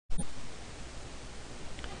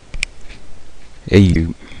Hey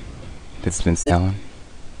you, this has been Alan.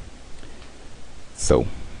 So,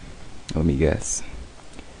 let me guess.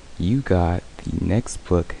 You got the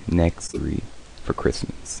NextBook Next3 for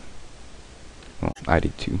Christmas. Well, I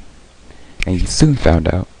did too. And you soon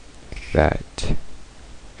found out that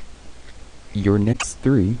your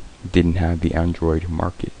Next3 didn't have the Android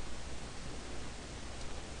market.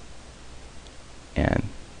 And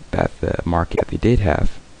that the market that they did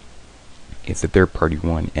have is a third-party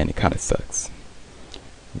one, and it kind of sucks.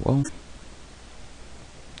 Well,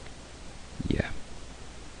 yeah.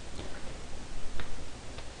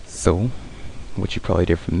 So, what you probably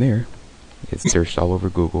did from there is searched all over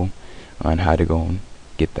Google on how to go and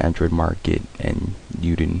get the Android market, and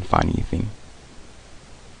you didn't find anything.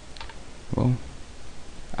 Well,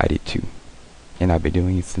 I did too. And I've been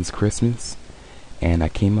doing it since Christmas, and I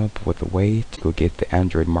came up with a way to go get the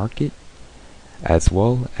Android market, as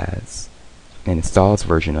well as an installed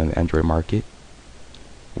version of the Android market,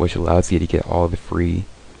 which allows you to get all the free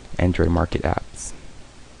Android market apps.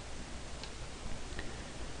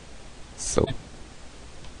 So,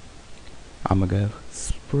 I'm gonna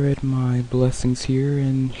spread my blessings here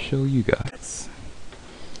and show you guys.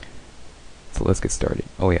 So let's get started.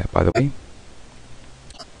 Oh yeah, by the way,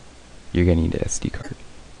 you're gonna need an SD card.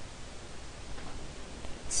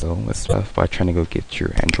 So let's start off by trying to go get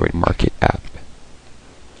your Android market app.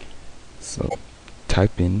 So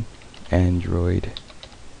type in Android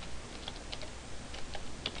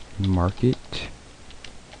market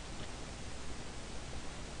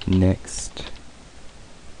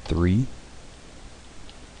Next3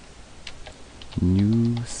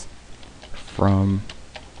 news from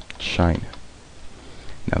China.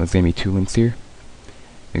 Now there's going to be two links here.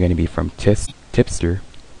 They're going to be from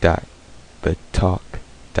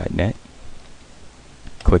tipster.thetalk.net.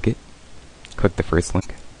 Click it. Click the first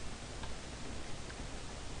link.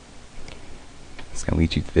 It's going to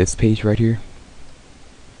lead you to this page right here.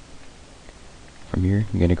 From here,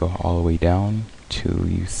 you're going to go all the way down till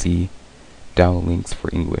you see download links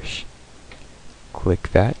for English.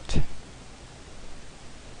 Click that.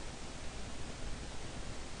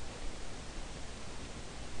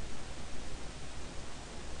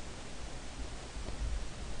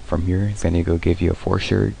 From here, it's going to go give you a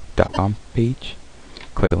forshare.com page.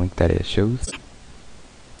 Click the link that it shows.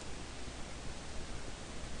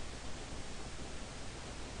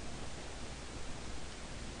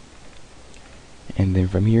 And then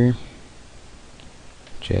from here,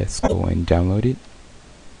 just go and download it.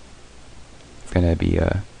 It's going to be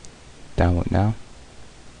a download now.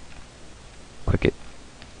 Click it.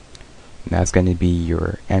 And that's going to be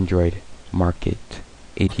your Android market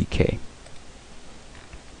APK.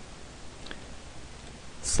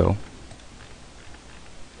 So,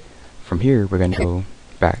 from here, we're going to go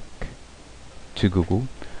back to Google,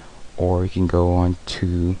 or you can go on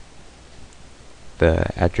to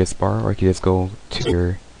the address bar, or you can just go to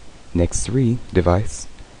your Next3 device,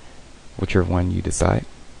 whichever one you decide,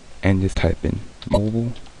 and just type in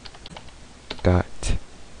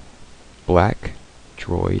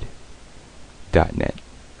mobile.blackdroid.net.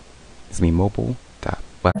 It's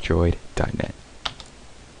mobile.blackdroid.net.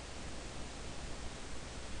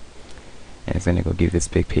 And it's going to go give this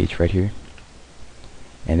big page right here.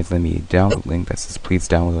 And it's going to be a download link that says please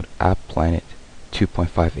download Applanet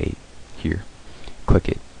 2.58 here. Click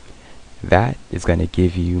it. That is going to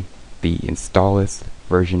give you the installed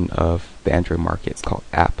version of the Android market. It's called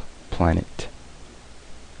Applanet.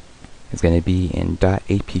 It's going to be in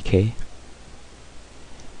 .apk.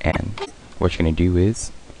 And what you're going to do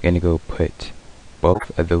is you're going to go put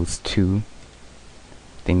both of those two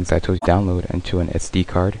things I told you to download into an SD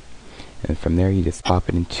card. And from there, you just pop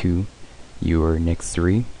it into your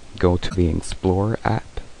Next3. Go to the Explorer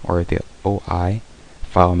app or the OI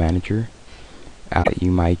file manager app that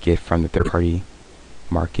you might get from the third-party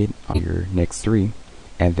market on your Next3,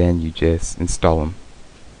 and then you just install them.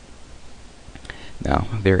 Now,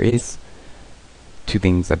 there is two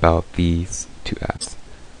things about these two apps.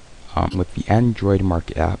 With the Android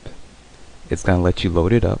market app, it's going to let you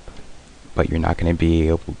load it up, but you're not going to be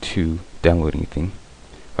able to download anything.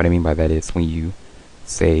 What I mean by that is when you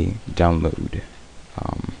say download,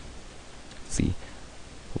 see,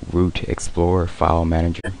 root explorer file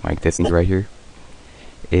manager, like this right here,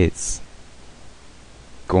 it's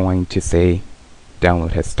going to say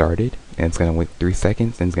download has started, and it's going to wait 3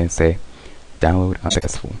 seconds, and it's going to say download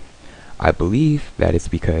unsuccessful. I believe that is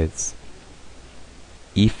because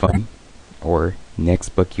eFun or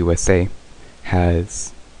NextBook USA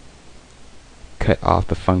has cut off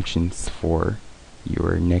the functions for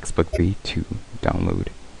your NextBook 3 to download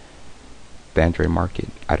the Android market.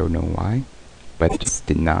 I don't know why, but it just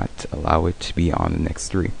did not allow it to be on the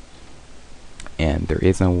Next3. And there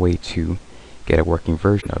is no way to get a working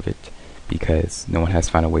version of it because no one has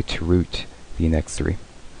found a way to root the Next3.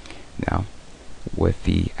 Now, with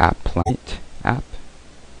the Applanet app,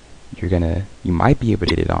 you might be able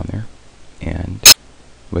to get it on there, and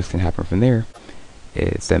what's gonna happen from there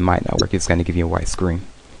is that might not work. It's gonna give you a white screen.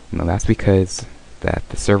 Now that's because that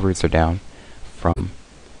the servers are down from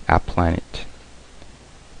Applanet.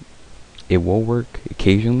 It will work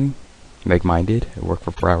occasionally, like mine did. It worked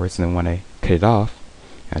for 4 hours, and then when I cut it off,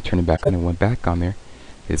 and I turned it back on and went back on there,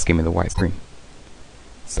 it just gave me the white screen.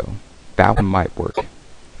 So that one might work.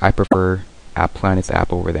 I prefer Applanet's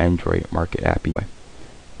app over the Android market app anyway.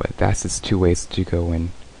 But that's just 2 ways to go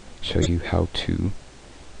and show you how to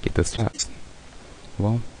get those apps.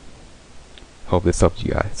 Well, hope this helped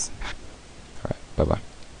you guys. Alright, bye bye.